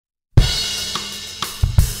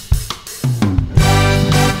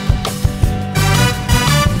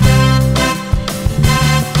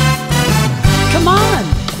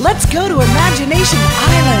Imagination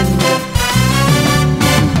Island.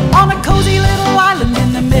 On a cozy little island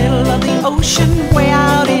in the middle of the ocean, way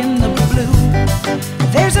out in the blue,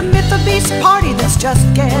 there's a myth of beast party that's just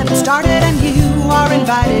getting started, and you are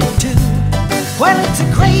invited too. Well, it's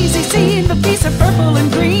a crazy scene. The beasts are purple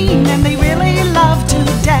and green, and they really love to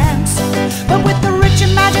dance. But with a rich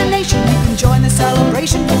imagination, you can join the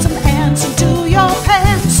celebration. Put some ants into your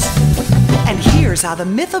pants. And here's how the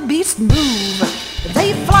myth of beasts move.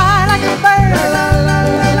 They fly like a bird,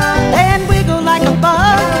 and wiggle like a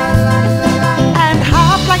bug, and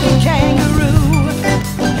hop like a kangaroo,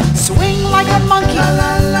 swing like a monkey,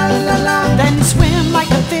 then swim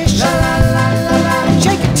like a fish,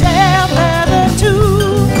 shake a tail feather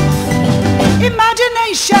too.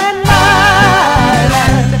 Imagination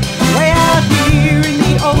Island, way out here in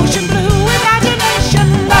the ocean blue. Imagination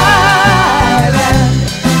Island,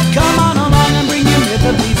 come on along and bring your myth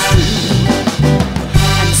of beasts too.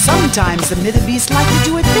 And sometimes the myth of beasts like to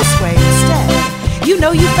do it this way instead. You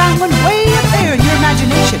know you found one way up there in your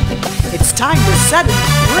imagination. It's time to set it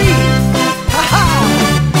free. Ha-ha!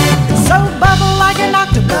 So bubble like an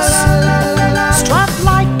octopus, strut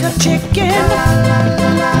like a chicken,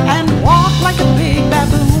 and walk like a big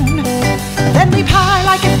baboon. Then leap high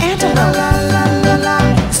like an antelope,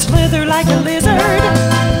 slither like a lizard.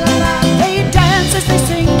 They dance as they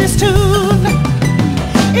sing this tune.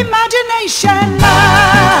 Imagination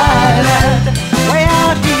Island, way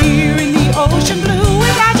out here in the ocean blue.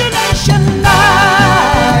 Imagination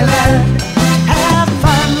Island, have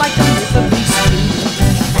fun like the myth of beasts do.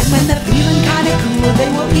 And when they're feeling kinda cool, they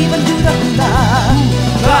will even do the hula.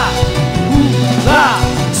 Hula, hula.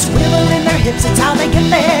 Swivel in their hips, it's how they get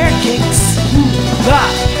their kicks. Hula,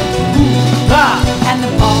 hula. And the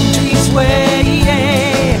palm trees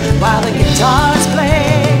sway while the guitars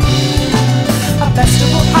play. A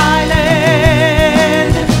festival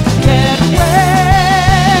island getaway.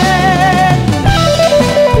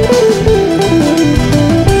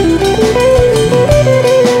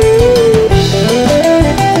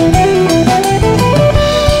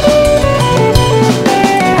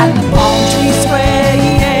 And the palm trees sway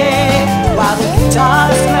while the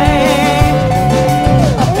guitars play.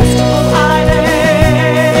 A festival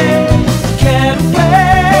island getaway.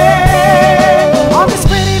 On this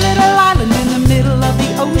pretty little island in the middle of the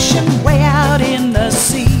ocean, way out in the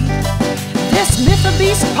sea, this myth of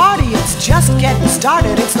beast party, it's just getting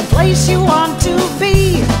started. It's the place you want to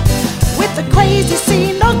be. With the crazy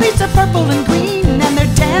scene, those beasts are purple and green, and their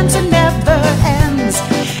dancing never ends.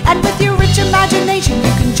 And with your rich imagination,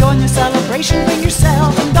 you can join the celebration. Bring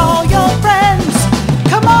yourself and all your friends.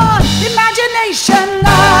 Come on, Imagination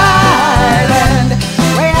Island,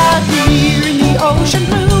 way out here in the ocean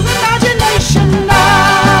blue. Imagination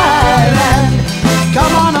Island,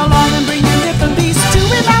 come on along and bring your myth of beasts to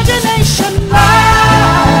Imagination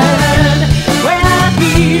Island, way out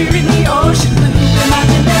here in the ocean blue.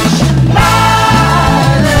 Imagination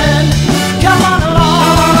Island, come on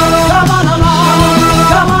along, come on along,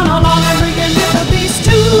 come on along and bring your myth of beasts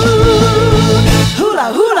too. Hula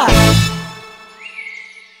hula.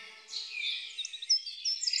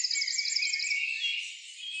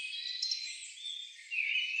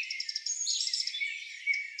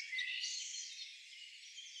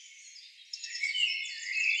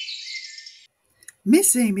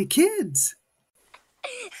 Miss Amy Kids.